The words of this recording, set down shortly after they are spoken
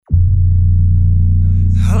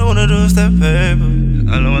do is that paper.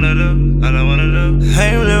 All I wanna do. I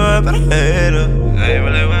ain't really worried about a hater. I ain't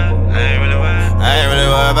really worried about a hater. I ain't really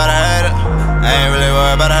worried about a hater. I ain't really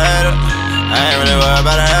worried about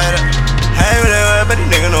a hater. I ain't really worried about these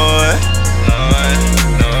niggas, no way.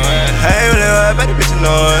 I ain't really worried about these bitches,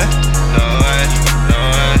 no way.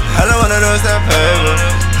 All I wanna do is that paper.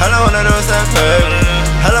 All I wanna do is that paper.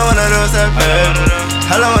 All I wanna do is that paper.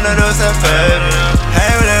 All I wanna do is that paper. I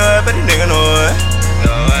ain't really worried about these niggas, no way.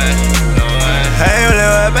 I ain't really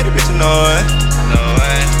worried about these bitches, no way.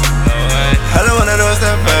 All I wanna do is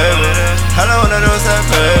that paper. All I wanna do is that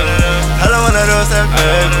paper. All I wanna do is that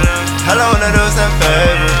paper. All I wanna do is that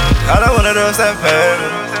paper. All I wanna do is that paper.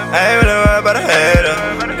 I ain't really worried about a hater.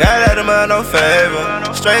 Got at him out, no favor.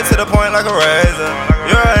 Straight to the point like a razor.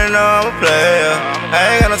 You already know I'm a player.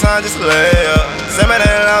 I ain't got no time just to lay up. Send me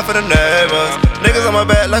that line for the neighbors. Niggas on my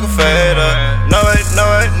back like a fader. No way, no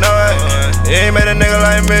way, no way. You ain't made a nigga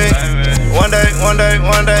like me. One day,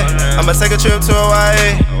 I'ma take a trip to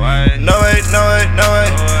Hawaii. No way, no way, no way.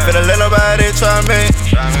 Finna let nobody try me.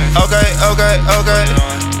 Okay.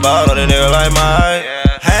 Ball on a nigga like mine.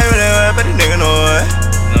 I ain't really worried about these niggas, no way.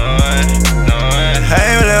 I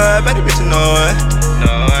ain't really worried about these bitches, no way.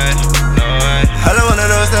 All I wanna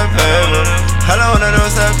do is that paper. All I wanna do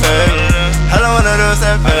is that paper. All I wanna do is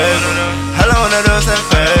that paper. All I wanna do is that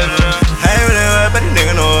paper. I ain't really worried about these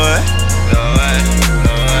niggas, no way.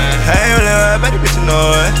 I ain't really worried about these bitches, no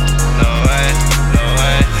way.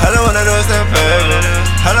 All I wanna do is that paper.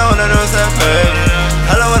 All I wanna do is that paper.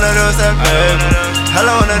 All I wanna do is that paper. All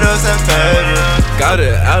I wanna do is that paper. Got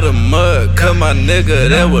it out of mud, cut my nigga,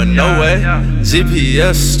 there was no way.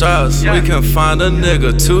 GPS straps, we can find a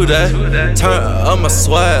nigga today. Turn up my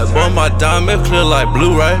swag, boy, my diamond clear like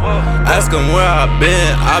Blu-ray. Ask him where I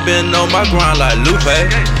been on my grind like Lupe.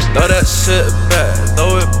 Throw that shit back,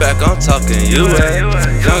 throw it back, I'm talking you,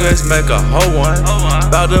 Youngest make a whole one,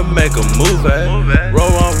 bout to make a movie.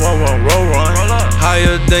 Roll on,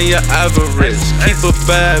 higher than your average. Keep a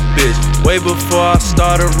bad bitch, way before I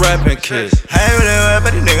started rapping, kids. I ain't really worried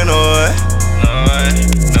about these niggas, no